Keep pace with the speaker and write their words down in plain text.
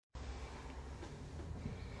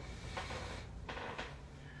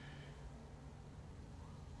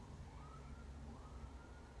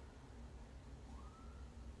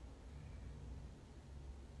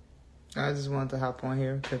I just wanted to hop on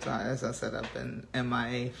here because, as I said, I've been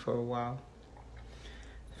MIA for a while.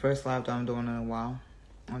 First live that I'm doing in a while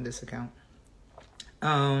on this account.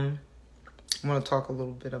 I want to talk a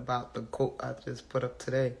little bit about the quote I just put up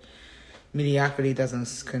today. Mediocrity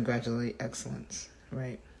doesn't congratulate excellence,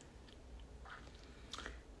 right?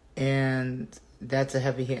 And that's a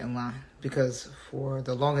heavy hitting line because for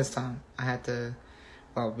the longest time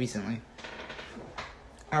recently,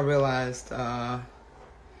 I realized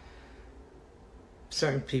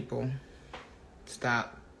certain people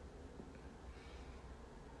stop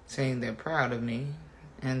saying they're proud of me,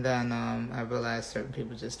 and then I realized certain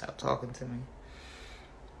people just stopped talking to me.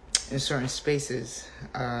 In certain spaces,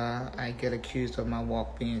 I get accused of my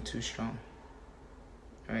walk being too strong,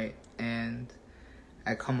 right? And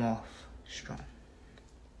I come off strong.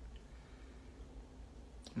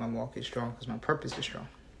 My walk is strong because my purpose is strong.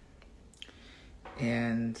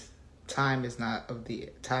 And time is of the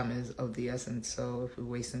essence. So if we're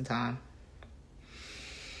wasting time,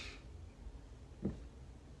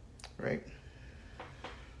 right?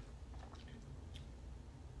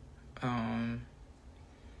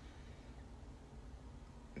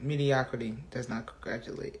 Mediocrity does not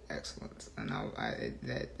congratulate excellence, and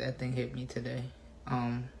that thing hit me today.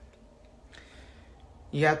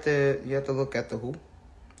 You have to look at the who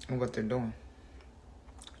and what they're doing.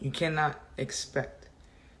 You cannot expect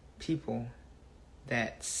people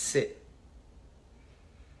that sit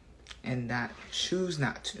and choose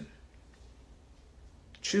not to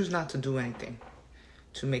do anything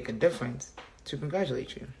to make a difference to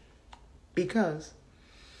congratulate you, because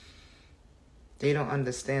they don't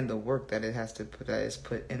understand the work that is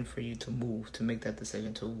put in for you to move, to make that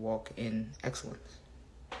decision, to walk in excellence,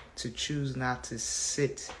 to choose not to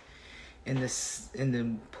sit in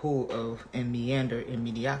the pool and meander in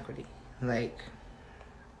mediocrity,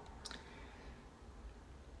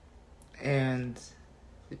 and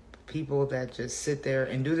people that just sit there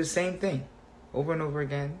and do the same thing over and over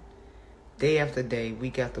again, day after day,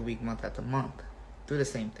 week after week, month after month, do the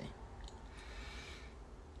same thing,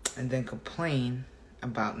 and then complain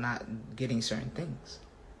about not getting certain things.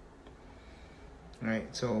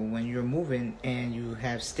 Right? So when you're moving and you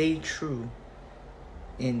have stayed true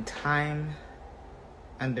in time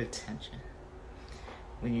under tension,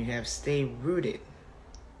 when you have stayed rooted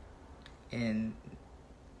in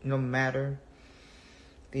no matter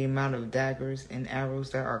the amount of daggers and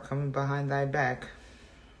arrows that are coming behind thy back,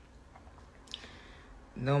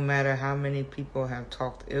 no matter how many people have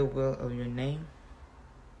talked ill will of your name,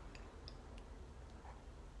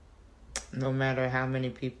 no matter how many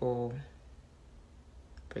people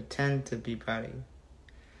pretend to be proud of you,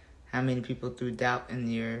 how many people threw doubt in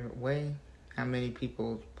your way, how many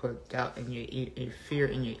people put doubt in your ear, fear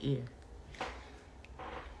in your ear,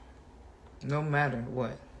 no matter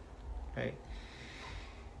what, right?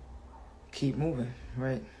 Keep moving,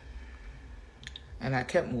 right? And I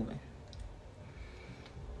kept moving.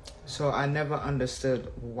 So I never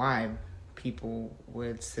understood why people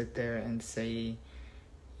would sit there and say,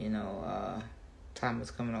 time is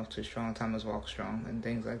coming off too strong, time is walk strong, and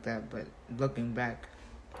things like that. But looking back,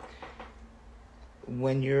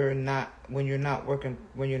 when you're not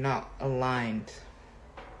aligned,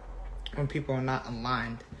 when people are not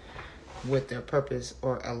aligned with their purpose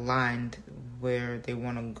or aligned where they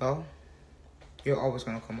want to go, you're always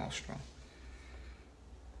going to come off strong.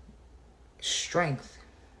 Strength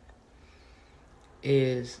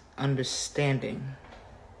is understanding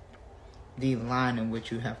the line in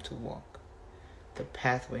which you have to walk, the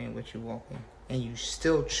pathway in which you're walking, and you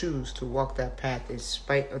still choose to walk that path in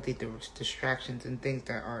spite of the distractions and things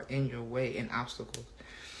that are in your way and obstacles.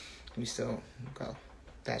 You still go.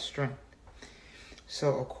 That's strength.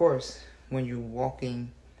 So, of course, when you're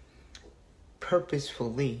walking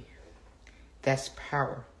purposefully, that's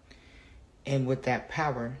power. And with that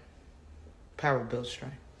power builds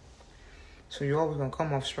strength. So you're always going to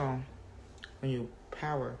come off strong when you're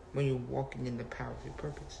walking in the power of your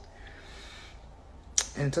purpose.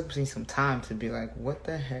 And it took me some time to be like, what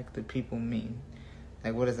the heck do people mean?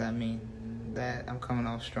 Like, what does that mean? That I'm coming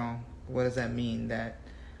off strong? What does that mean that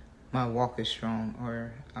my walk is strong,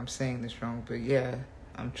 or I'm saying this strong? But yeah,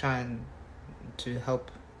 I'm trying to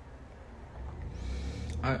help.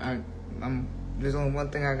 There's only one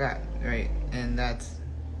thing I got, right? And that's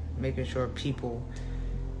making sure people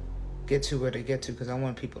get to where they get to, because I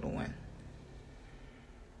want people to win.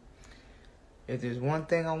 If there's one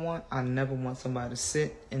thing I never want somebody to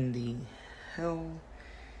sit in the hell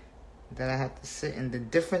that I have to sit in, the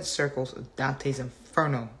different circles of Dante's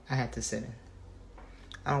Inferno I had to sit in.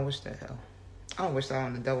 I don't wish that hell. I don't wish that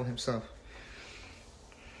on the devil himself.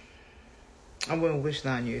 I wouldn't wish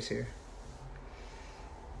 9 years here.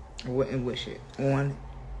 I wouldn't wish it on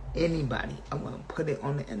anybody. I wouldn't put it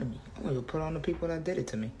on the enemy. I wouldn't put it on the people that did it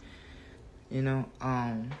to me. You know,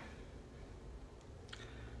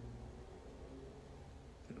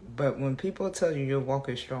 but when people tell you your walk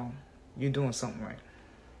is strong, you're doing something right.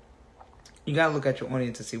 You gotta look at your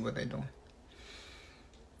audience to see what they're doing.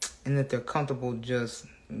 And if they're comfortable just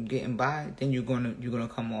getting by, then you're gonna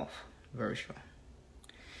come off very strong.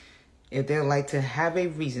 If they like to have a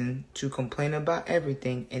reason to complain about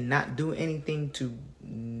everything and not do anything to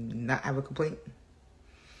not have a complaint,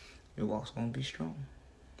 your walk's gonna be strong.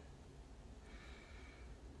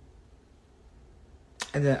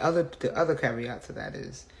 And the other caveat to that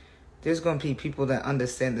is there's gonna be people that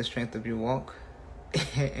understand the strength of your walk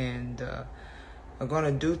and are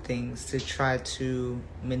gonna do things to try to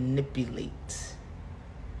manipulate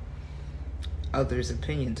others'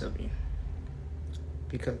 opinions of you,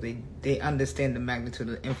 because they understand the magnitude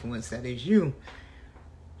of the influence that is you.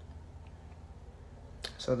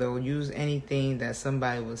 So they'll use anything that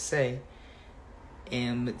somebody will say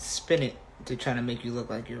and spin it to try to make you look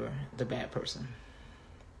like you're the bad person.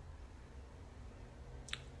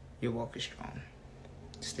 Your walk is strong.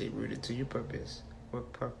 Stay rooted to your purpose.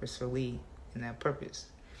 Work purposefully in that purpose.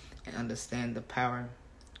 And understand the power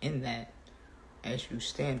in that as you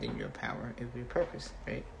stand in your power of your purpose,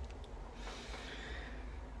 right?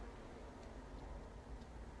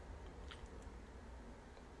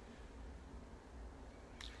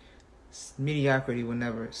 Mediocrity will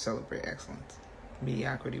never celebrate excellence.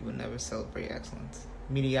 Mediocrity will never celebrate excellence.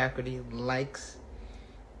 Mediocrity likes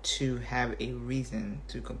to have a reason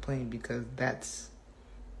to complain because that's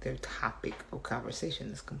their topic of conversation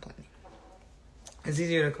is complaining. It's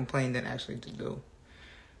easier to complain than actually to do,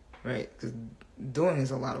 right? Because doing is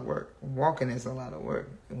a lot of work. Walking is a lot of work.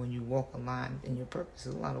 And when you walk aligned in your purpose,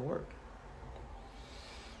 it's a lot of work.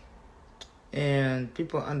 And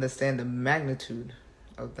people understand the magnitude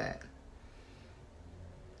of that.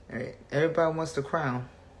 Right? Everybody wants the crown,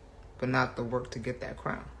 but not the work to get that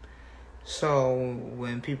crown. So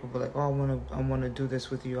when people be like, "Oh, I want to do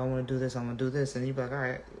this with you. I want to do this. I want to do this," and you be like, "All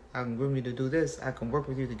right, I can agree to do this. I can work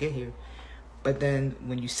with you to get here." But then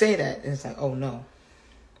when you say that, it's like, "Oh no,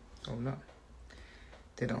 oh no."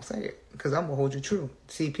 They don't say it because I'm gonna hold you true.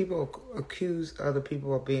 See, people accuse other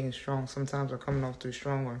people of being strong. Sometimes are coming off too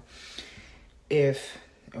strong, or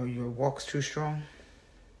your walk's too strong.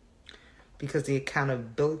 Because the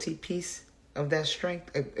accountability piece of that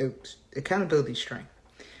strength, accountability strength.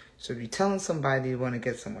 So if you're telling somebody you want to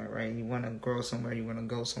get somewhere, right? You want to grow somewhere, you want to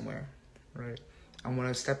go somewhere, right? I want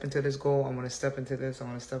to step into this goal. I want to step into this. I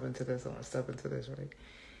want to step into this. I want to step into this, right?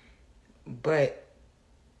 But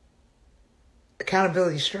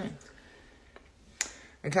accountability strength.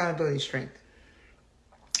 Accountability strength.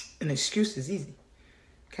 An excuse is easy.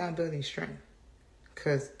 Accountability strength.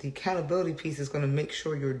 Because the accountability piece is going to make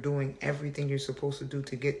sure you're doing everything you're supposed to do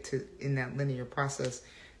to get to in that linear process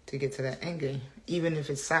to get to that end game. Even if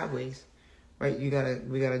it's sideways, right? We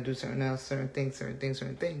gotta do certain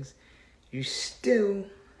things. You still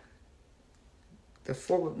the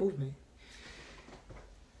forward movement.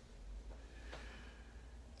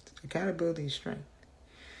 Accountability is strength.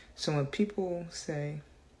 So when people say,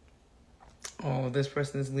 "Oh, this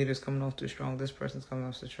person's leader's coming off too strong. This person's coming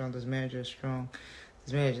off too strong. This manager is strong.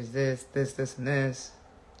 This manager is this, and this."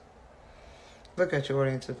 Look at your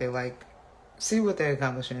audience if they like. See what they're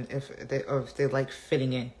accomplishing. If they like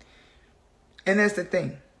fitting in. And that's the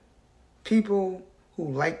thing. People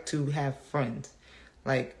who like to have friends,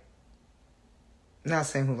 like, not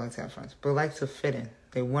saying who like to have friends, but like to fit in.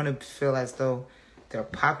 They want to feel as though they're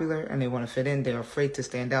popular and they want to fit in. They're afraid to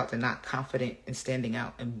stand out. They're not confident in standing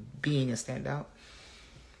out and being a standout.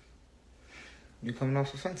 You're coming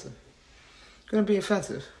off offensive. You're going to be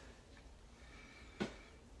offensive.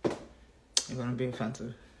 You're going to be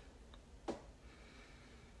offensive.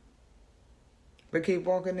 But keep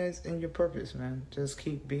walking in your purpose, man. Just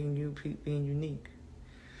keep being you, keep being unique.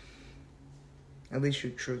 At least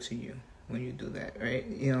you're true to you when you do that, right?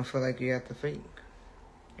 You don't feel like you have to fake,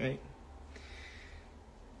 right?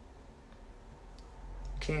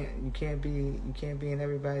 You can't be in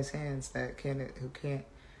everybody's hands who can't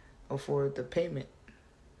afford the payment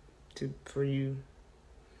for you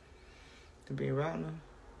to be around them,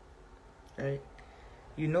 right?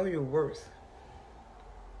 You know your worth,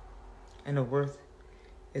 and the worth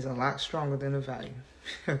is a lot stronger than the value.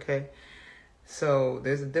 Okay, so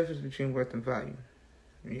there's a difference between worth and value.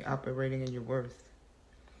 When you're operating in your worth,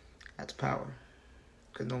 that's power,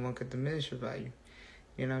 because no one could diminish your value.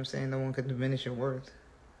 You know what I'm saying? No one could diminish your worth.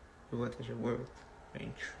 Your worth is your worth, your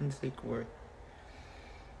intrinsic worth,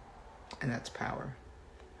 and that's power.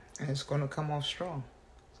 And it's going to come off strong.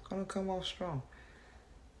 It's Gonna come off strong.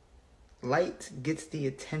 Light gets the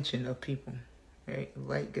attention of people. Right?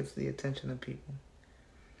 Light gets the attention of people.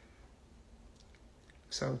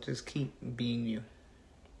 So just keep being you.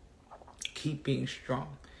 Keep being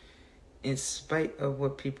strong. In spite of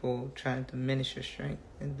what people try to diminish your strength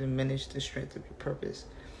and diminish the strength of your purpose,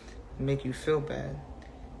 make you feel bad,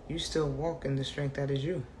 you still walk in the strength that is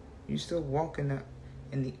you. You still walk in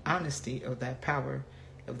the honesty of that power,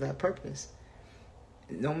 of that purpose.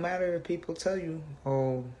 No matter if people tell you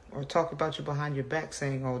or talk about you behind your back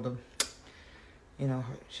saying,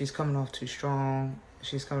 she's coming off too strong.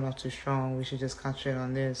 She's coming off too strong. We should just concentrate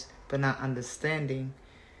on this. But not understanding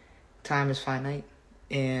time is finite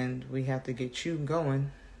and we have to get you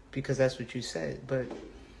going because that's what you said. But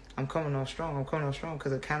I'm coming off strong. I'm coming off strong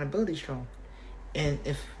because accountability is strong. And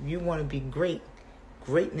if you want to be great,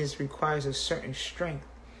 greatness requires a certain strength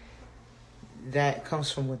that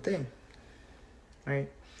comes from within. Right?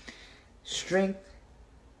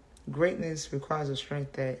 Greatness requires a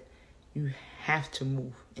strength that you have to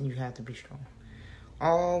move and you have to be strong.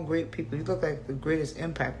 All great people, you look like the greatest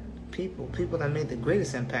impact people that made the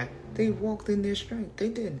greatest impact, they walked in their strength. They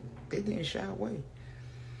didn't shy away.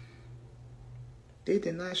 They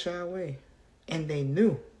did not shy away. And they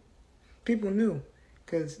knew. People knew.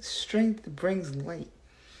 Because strength brings light.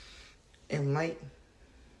 And light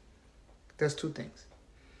does two things.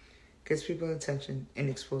 Gets people's attention and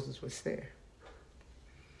exposes what's there.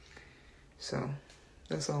 So,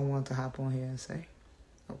 that's all I wanted to hop on here and say.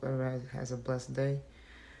 Hope everybody has a blessed day.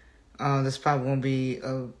 This probably won't be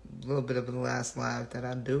a little bit of the last live that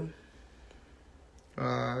I do.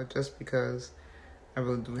 Just because I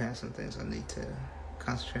really do have some things I need to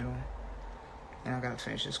concentrate on. And I got to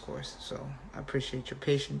finish this course. So I appreciate your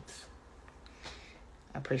patience.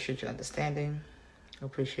 I appreciate your understanding. I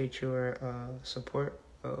appreciate your support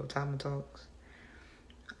of Time and Talks.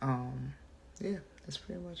 Yeah, that's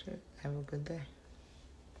pretty much it. Have a good day.